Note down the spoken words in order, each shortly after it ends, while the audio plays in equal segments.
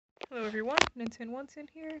Hello everyone, Ninten110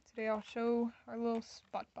 here. Today I'll show our little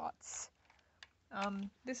Spotbots.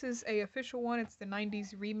 This is a official one. It's the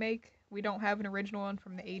 90s remake. We don't have an original one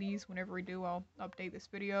from the 80s. Whenever we do, I'll update this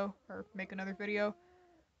video or make another video.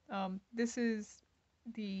 This is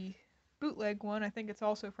the bootleg one. I think it's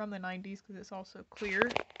also from the 90s because it's also clear.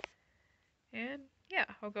 And yeah,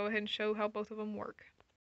 I'll go ahead and show how both of them work.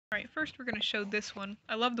 Alright, first we're going to show this one.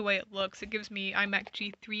 I love the way it looks. It gives me iMac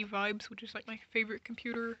G3 vibes, which is like my favorite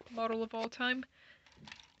computer model of all time.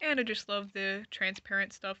 And I just love the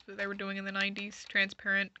transparent stuff that they were doing in the 90s.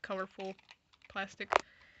 Transparent, colorful plastic.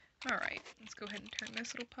 Alright, let's go ahead and turn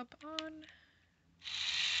this little pup on.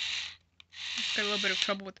 Just got a little bit of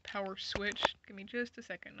trouble with the power switch. Give me just a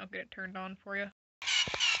second, I'll get it turned on for you.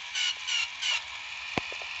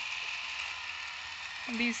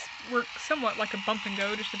 These work somewhat like a bump and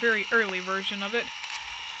go, just a very early version of it.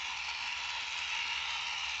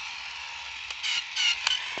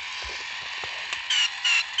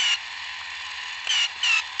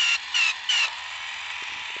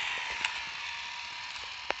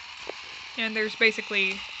 And there's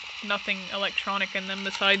basically nothing electronic in them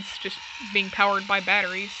besides just being powered by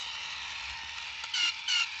batteries.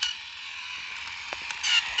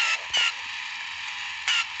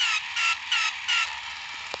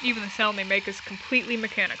 Even the sound they make is completely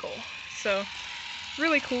mechanical. So,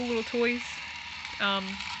 really cool little toys. I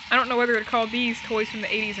don't know whether to call these toys from the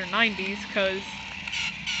 80s or 90s, because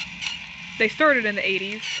they started in the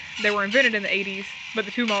 80s, they were invented in the 80s, but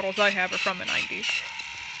the two models I have are from the 90s.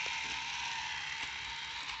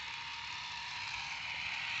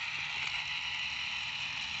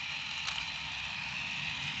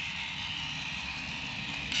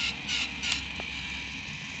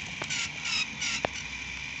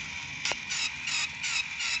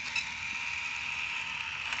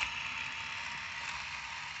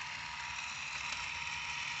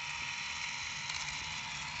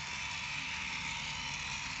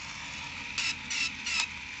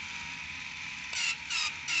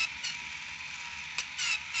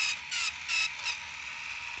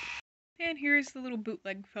 And here's the little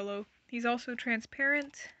bootleg fellow. He's also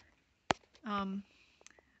transparent.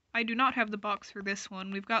 I do not have the box for this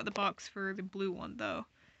one. We've got the box for the blue one, though.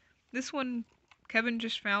 This one, Kevin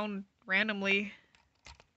just found randomly.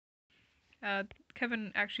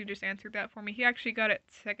 Kevin actually just answered that for me. He actually got it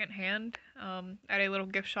secondhand at a little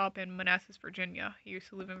gift shop in Manassas, Virginia. He used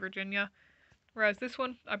to live in Virginia. Whereas this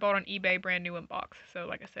one, I bought on eBay brand new in box. So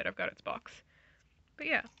like I said, I've got its box. But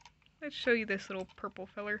yeah, let's show you this little purple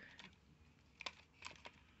feller.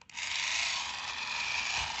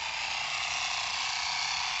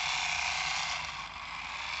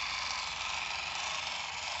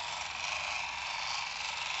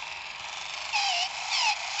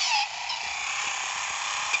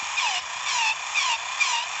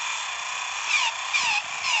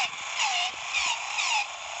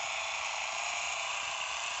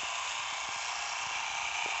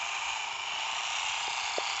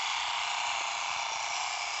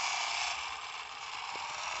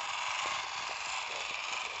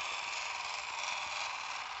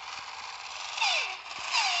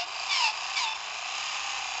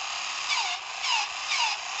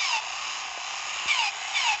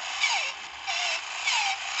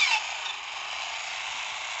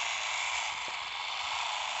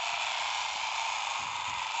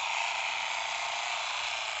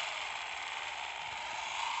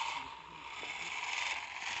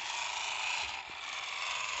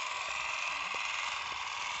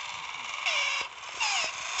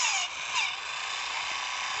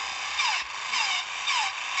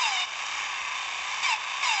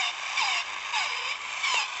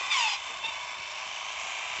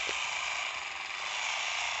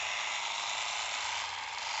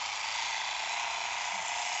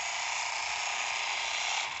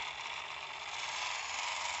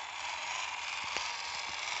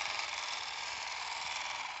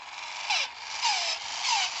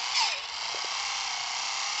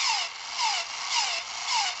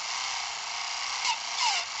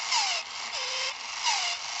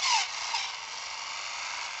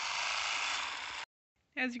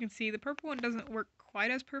 As you can see, the purple one doesn't work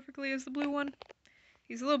quite as perfectly as the blue one.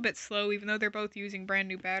 He's a little bit slow, even though they're both using brand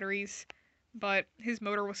new batteries, but his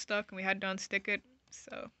motor was stuck and we had to unstick it,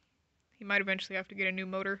 so he might eventually have to get a new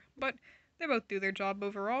motor, but they both do their job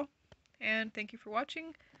overall. And thank you for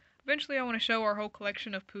watching. Eventually I want to show our whole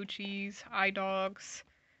collection of Poochies, iDogs,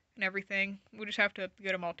 and everything. We'll just have to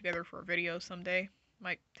get them all together for a video someday.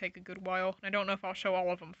 Might take a good while. I don't know if I'll show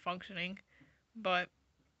all of them functioning, but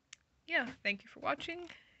yeah, thank you for watching,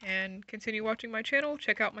 and continue watching my channel.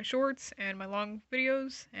 Check out my shorts and my long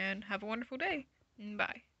videos, and have a wonderful day.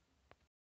 Bye.